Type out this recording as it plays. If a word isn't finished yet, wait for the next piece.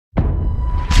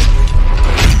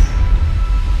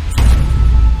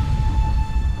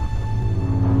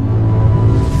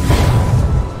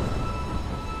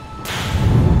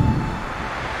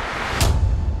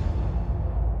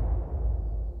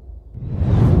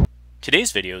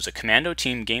Today's video is a Commando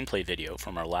team gameplay video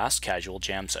from our last casual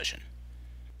jam session.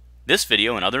 This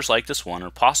video and others like this one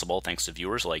are possible thanks to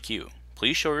viewers like you.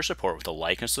 Please show your support with a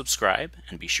like and subscribe,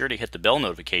 and be sure to hit the bell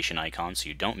notification icon so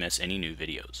you don't miss any new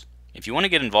videos. If you want to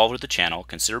get involved with the channel,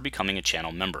 consider becoming a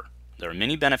channel member. There are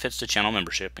many benefits to channel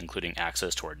membership, including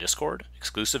access to our Discord,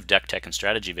 exclusive deck tech and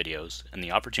strategy videos, and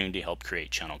the opportunity to help create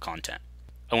channel content.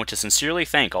 I want to sincerely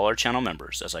thank all our channel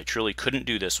members, as I truly couldn't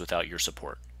do this without your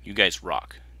support. You guys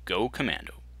rock. Go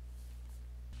Commando.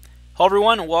 Hello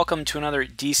everyone, welcome to another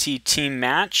DC team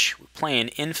match. We're playing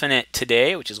Infinite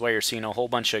today, which is why you're seeing a whole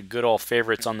bunch of good old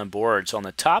favorites on the board. So on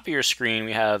the top of your screen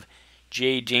we have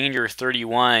J Danger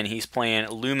 31. He's playing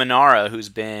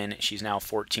Luminara, she's now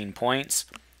 14 points.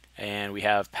 And we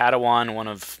have Padawan, one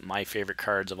of my favorite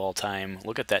cards of all time.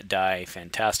 Look at that die,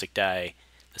 fantastic die.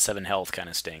 The 7 health kind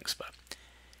of stinks, but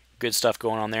good stuff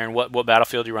going on there. And what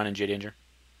battlefield are you running, J Danger?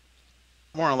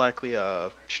 More than likely,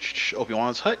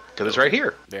 Obi-Wan's hut, because it's right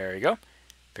here. There you go.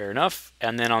 Fair enough.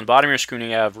 And then on the bottom of your screen,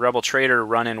 you have Rebel Traitor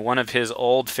running one of his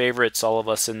old favorites. All of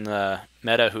us in the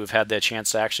meta who've had the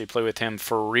chance to actually play with him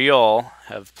for real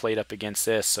have played up against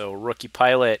this. So Rookie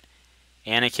Pilot,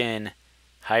 Anakin,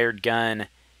 Hired Gun,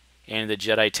 and the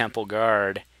Jedi Temple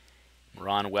Guard. We're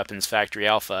on Weapons Factory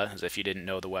Alpha, as if you didn't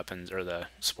know the weapons or the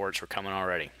sports were coming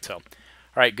already. So, all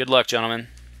right, good luck, gentlemen.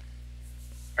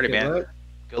 Alrighty, man.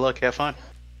 Good luck, have fun.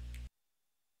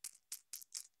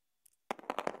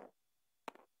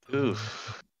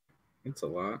 Oof. It's a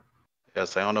lot.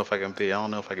 Yes, I don't know if I can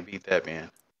beat that, man.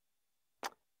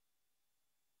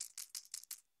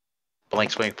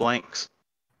 Blanks, blanks, blanks.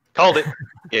 Called it.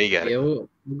 Yeah, you got it. Yeah, we'll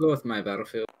go with my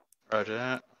battlefield. Roger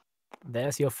that.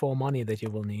 There's your 4 money that you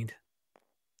will need.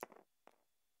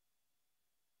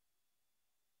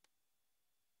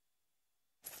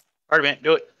 Alright, man,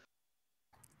 do it.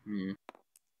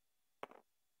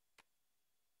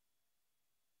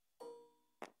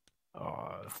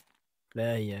 Oh,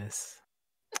 there he is.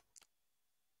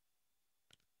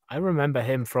 I remember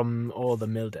him from all the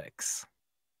mill decks.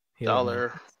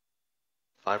 $1,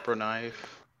 Viper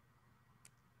knife,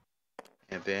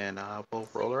 and then we'll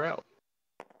roll her out.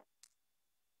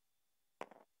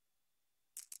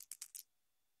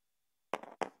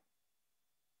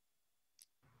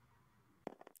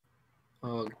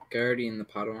 Oh, Guardian the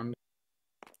Padawan.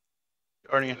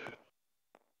 Guardian.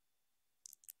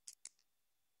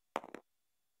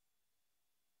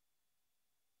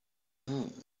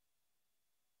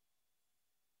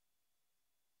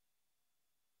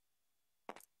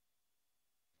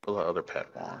 Pull the other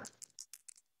Padawan.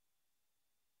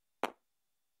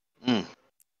 I'll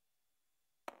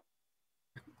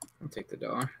take the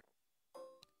 $1.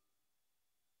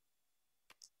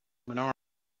 Luminara.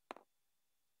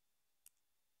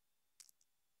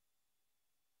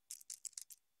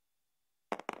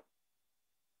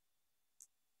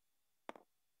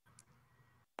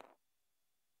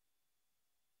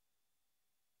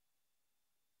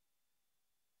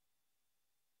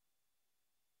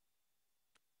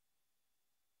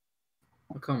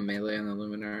 I'll come melee on the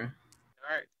Luminara.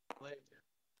 Alright.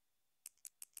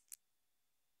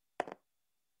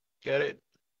 Get it.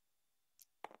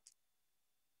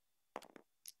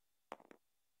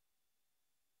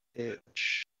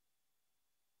 Itch.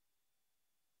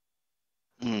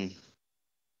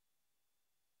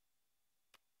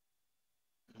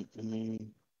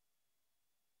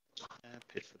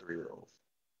 Pitch for the reroll.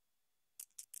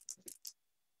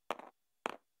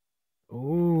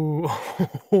 Ooh.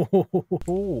 There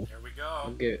we go.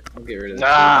 I'll get rid of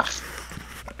Ah!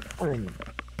 that.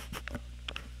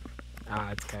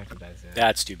 It's character dice. Yeah.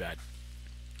 That's too bad.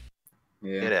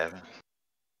 Yeah. It happened.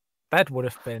 That would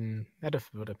have been.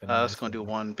 Let's go do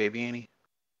one, Baby Annie.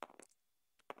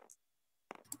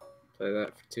 Play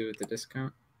that for 2 at the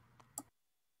discount.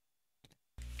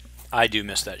 I do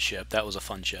miss that ship. That was a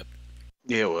fun ship.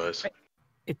 Yeah, it was.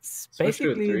 It's Especially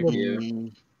with basically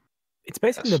 3D. it's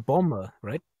basically the bomber,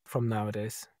 right? From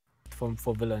nowadays, for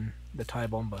villain, the TIE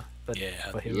bomber. But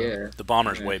Yeah. for hero. Yeah. The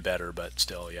bomber's Yeah. way better, but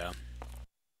still, yeah.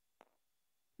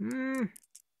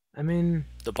 I mean,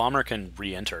 The bomber can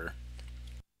re-enter.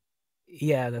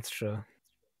 yeah, that's true.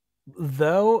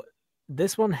 Though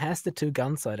this one has the 2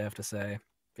 guns, I'd have to say,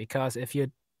 because if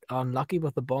you're unlucky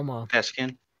with the bomber,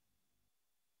 Peskin.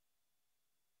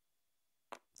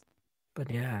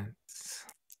 but yeah, it's...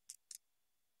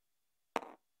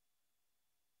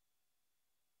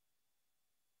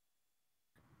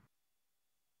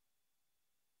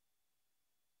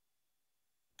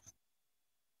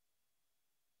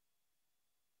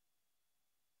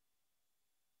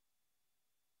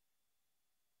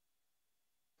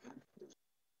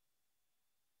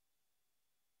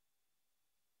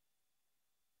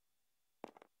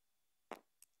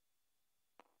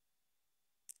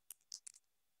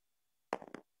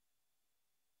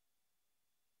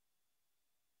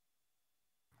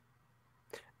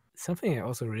 Something I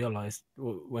also realized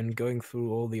when going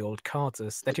through all the old cards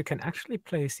is that you can actually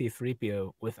play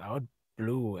C3PO without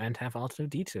blue and have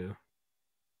R2D2. I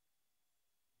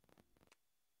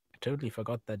totally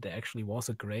forgot that there actually was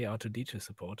a gray R2D2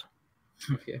 support.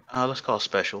 Yeah. Let's call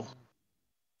special.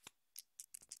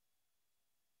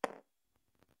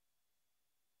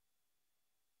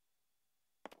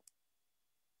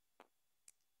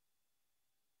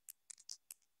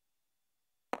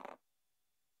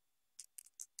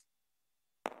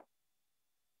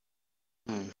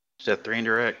 Is that 3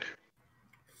 indirect?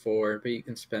 4, but you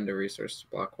can spend a resource to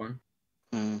block one.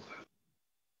 Hmm.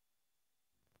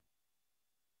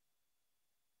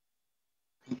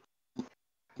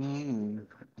 Hmm.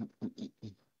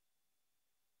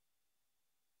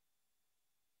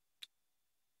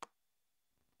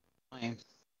 Fine.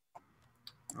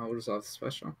 I'll resolve the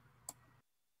special.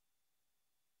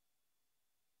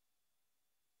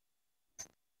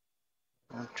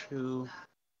 One, two,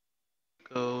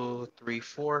 go 3,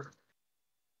 4.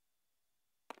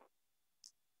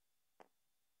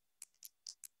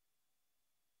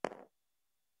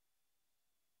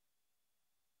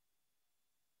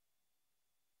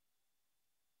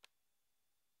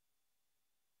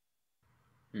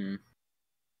 Hmm.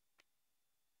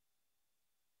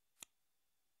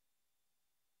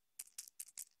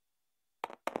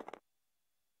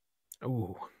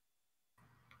 Ooh.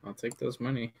 I'll take those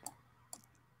money.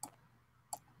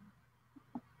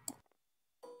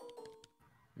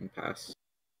 And pass.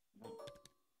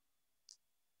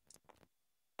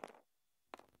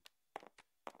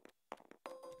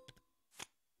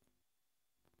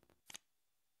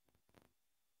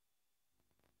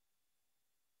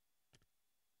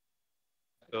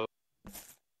 Go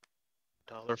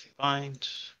dollar find.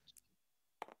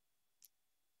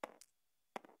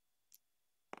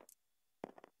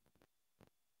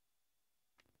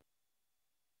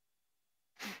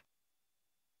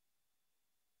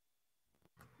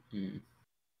 Hmm.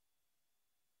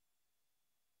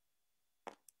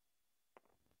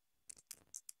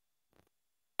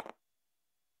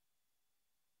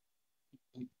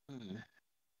 Hmm.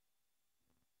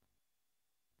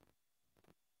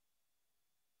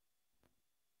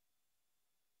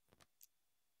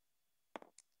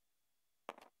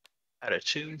 Add a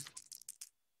 2.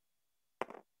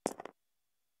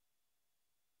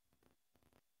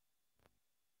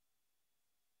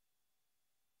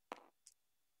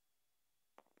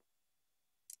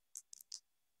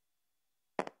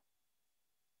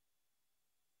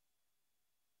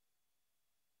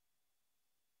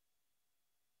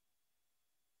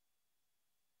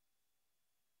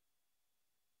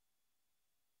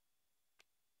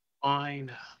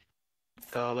 Find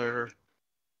dollar.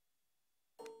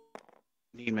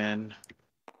 Neiman.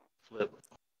 Flip.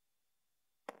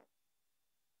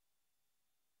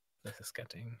 This is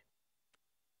getting...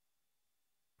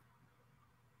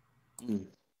 Hmm.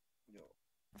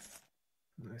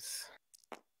 Nice.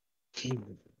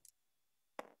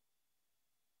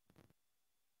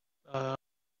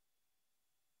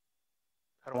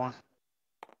 Padawan.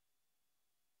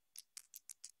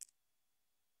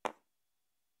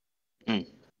 Hmm.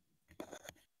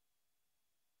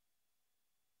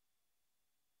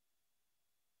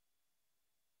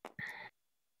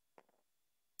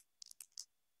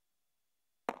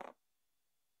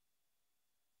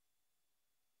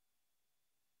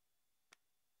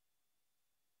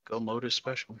 Go Lotus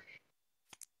special.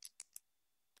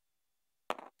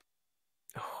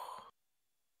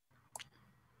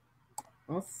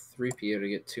 I'll 3PO to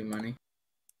get 2 money.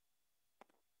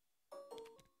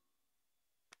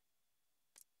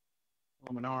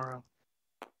 Luminara.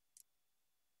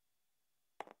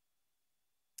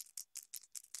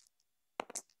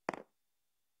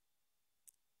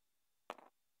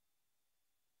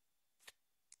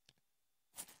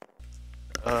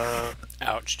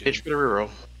 Ouch, dude. Pitch for the reroll.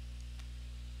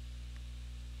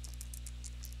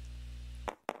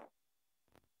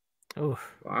 Oh,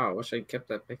 Wow, I wish I'd kept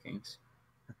that pickings.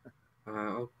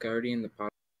 I'll Guardian the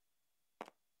pot.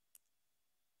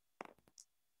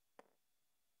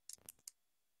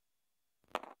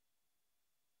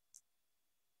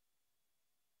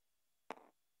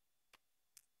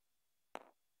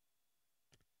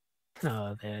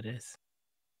 oh, there it is.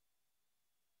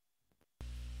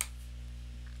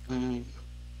 Hmm.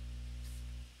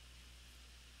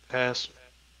 Pass.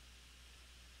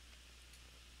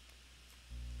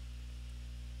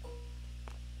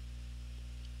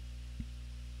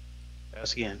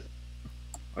 Pass again.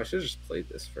 I should have just played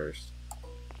this first.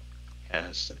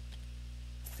 Pass.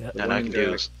 Yeah. The Nothing one I can do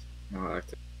indirect, is not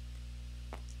active.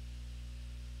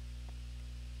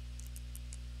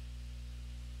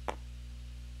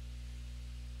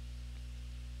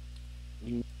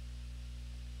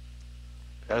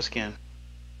 Pass again.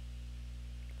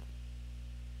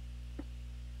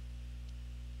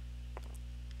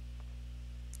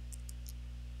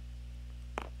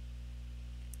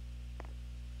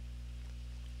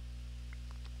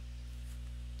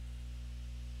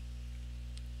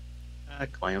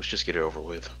 Claim, let's just get it over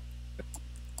with.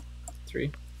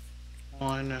 3.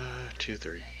 1, 2,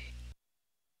 3.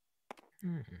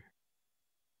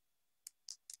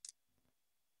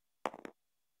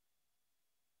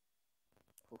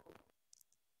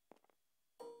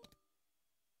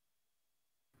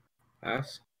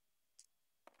 Pass.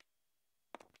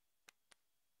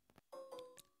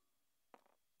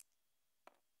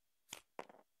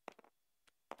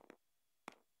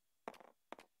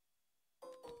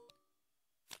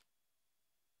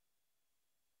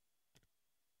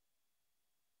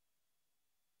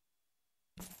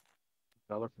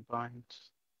 Dollar combined.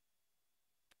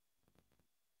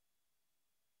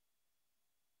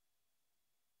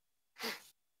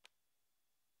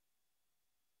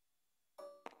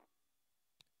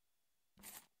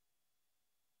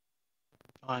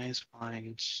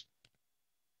 Fines.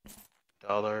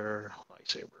 Dollar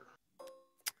lightsaber.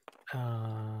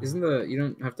 Isn't you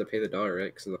don't have to pay the dollar,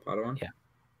 right? Because of the Padawan? Yeah.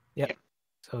 Yep.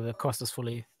 So the cost is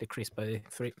fully decreased by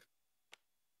 3.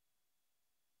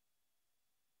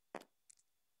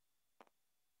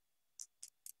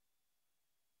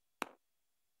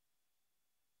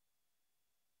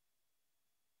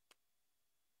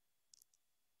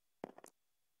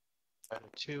 Added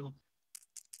 2.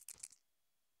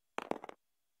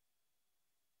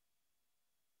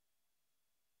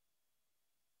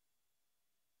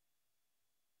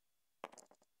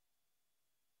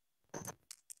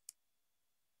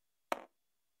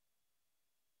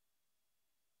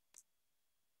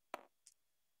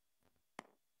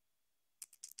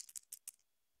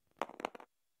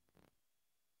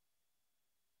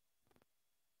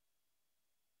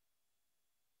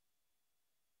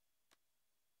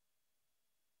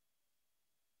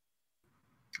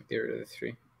 Get rid of the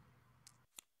 3.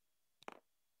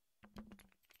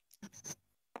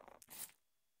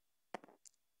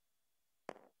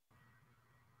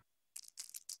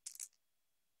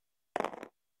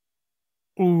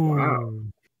 Ooh. Wow.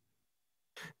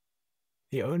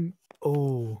 The own.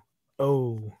 Oh.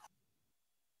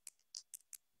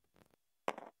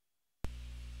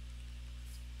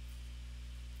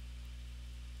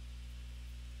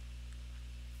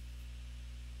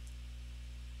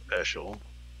 Special.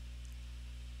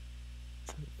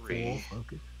 3.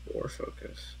 Focus. War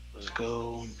focus. Let's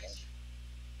go. One,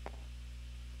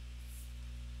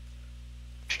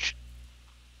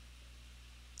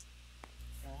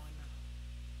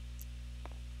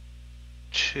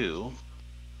 2.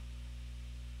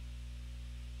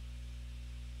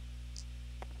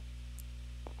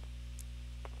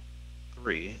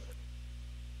 3.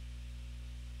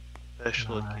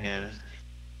 Special Nice. again.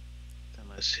 Then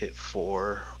let's hit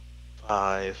 4,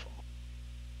 5.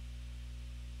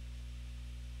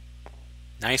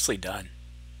 Nicely done.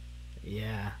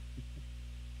 Yeah.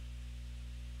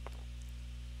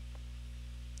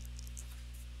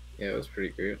 Yeah, it was pretty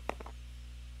great.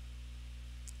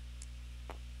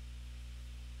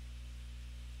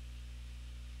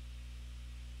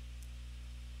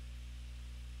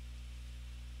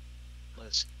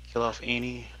 Let's kill off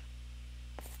Annie.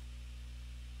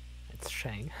 It's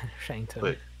Shang. Shang turn.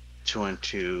 Put 2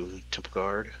 into Temple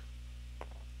Guard.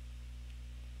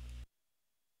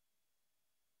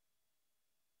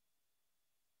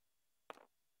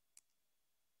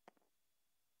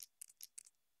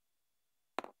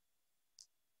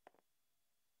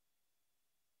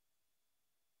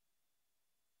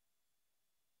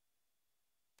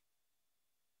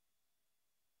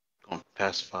 Gonna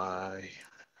pacify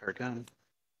her gun.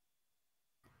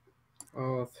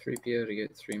 Oh, 3PO to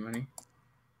get 3 money.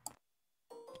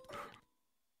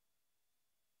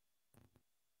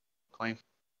 Claim.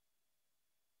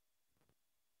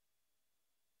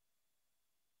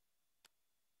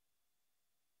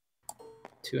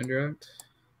 Two indirect.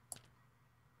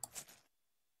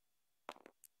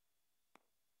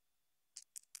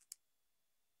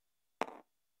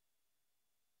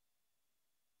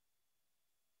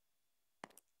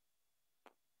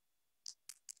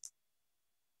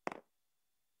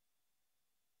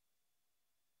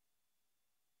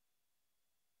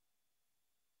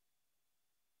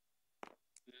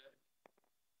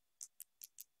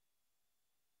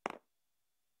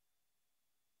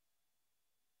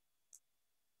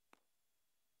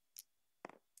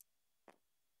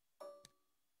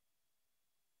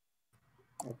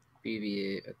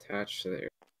 BB-8 attached to there.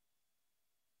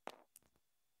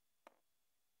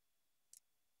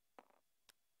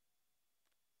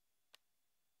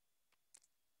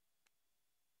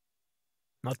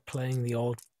 Not playing the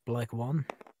old black one.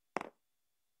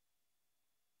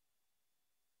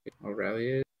 I'll rally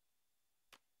it.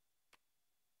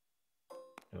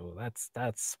 Oh, that's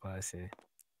spicy.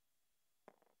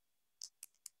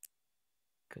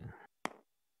 Okay.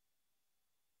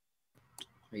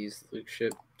 I use the Luke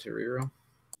ship to reroll.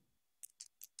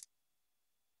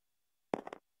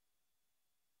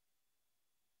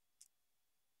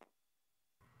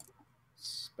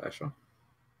 Special.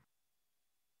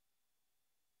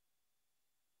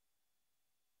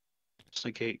 Let's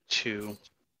negate 2.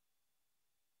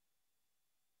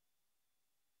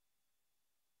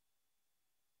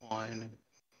 One.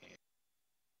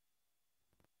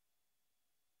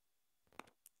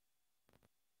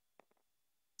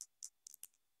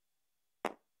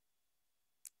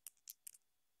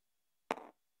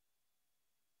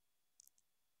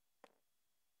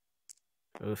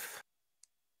 Oof.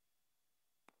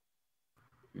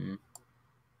 I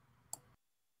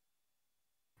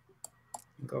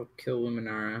think I'll kill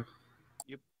Luminara.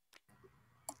 Yep.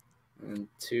 And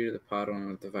 2 to the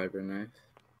Padawan with the Vibra Knife.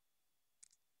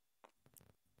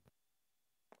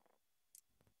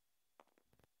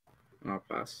 And I'll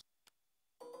pass.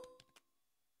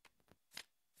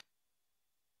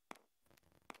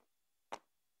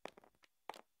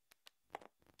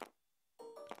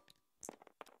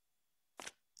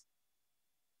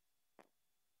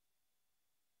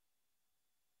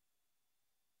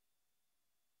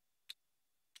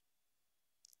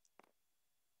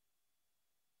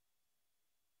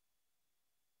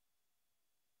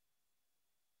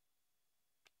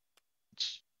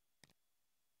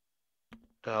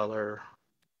 $1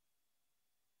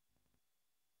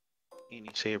 any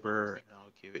saber, and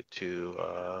I'll give it to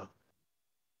let's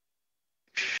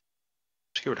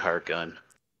give it hired gun.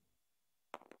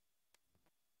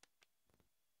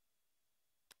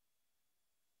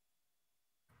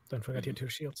 Don't forget your 2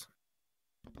 shields.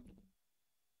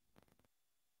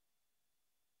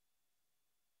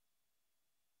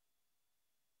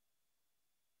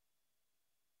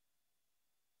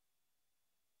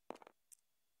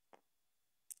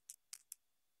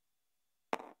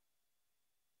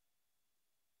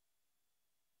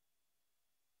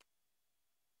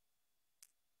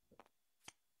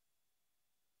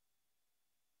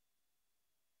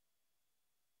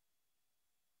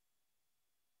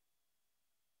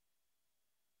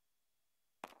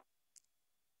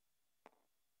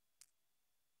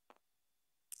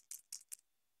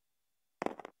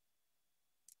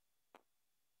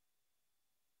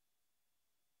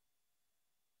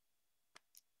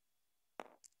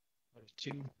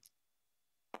 Two.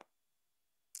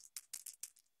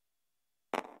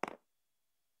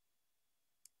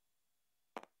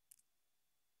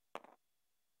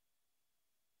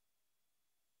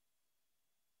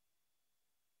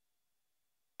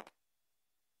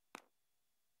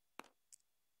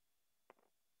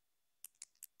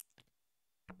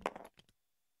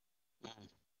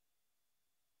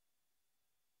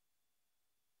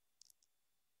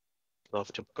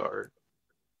 Love to guard.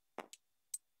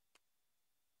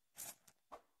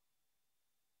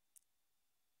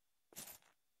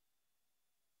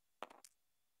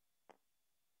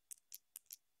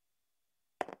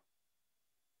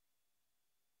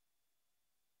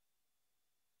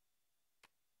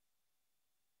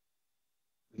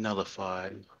 Nullify.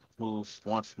 Move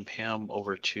 1 from him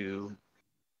over to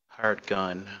hired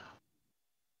gun.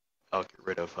 I'll get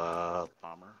rid of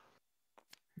bomber.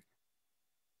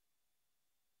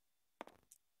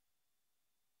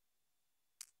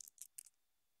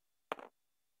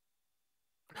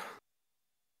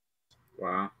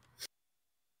 Wow.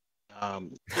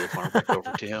 Move bomber back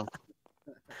over to him.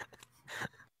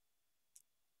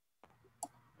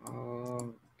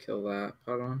 I'll kill that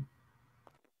Padawan.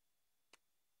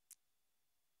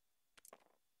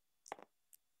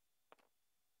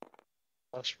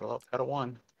 Let's roll up out of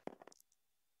 1.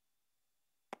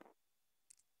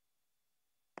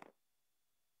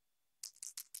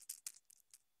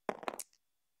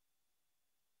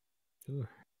 Ooh,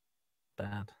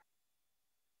 bad.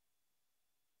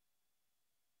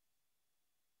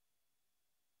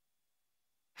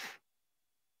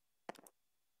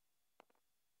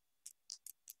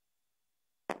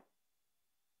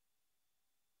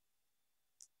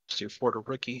 Let's do 4 to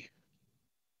rookie.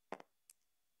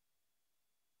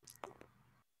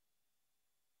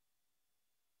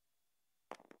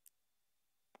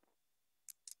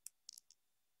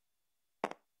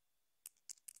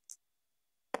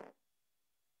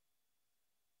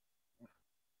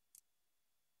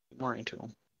 More into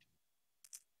him.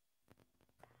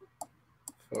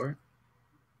 4.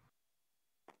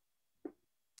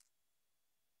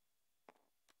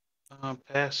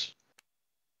 Pass.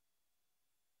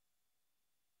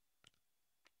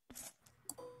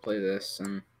 Play this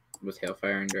and with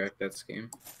Hailfire and direct that scheme.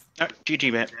 Alright,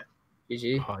 GG, man.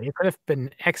 GG. Oh, you could have been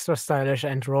extra stylish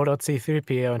and rolled out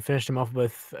C3PO and finished him off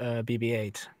with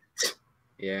BB-8.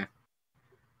 Yeah.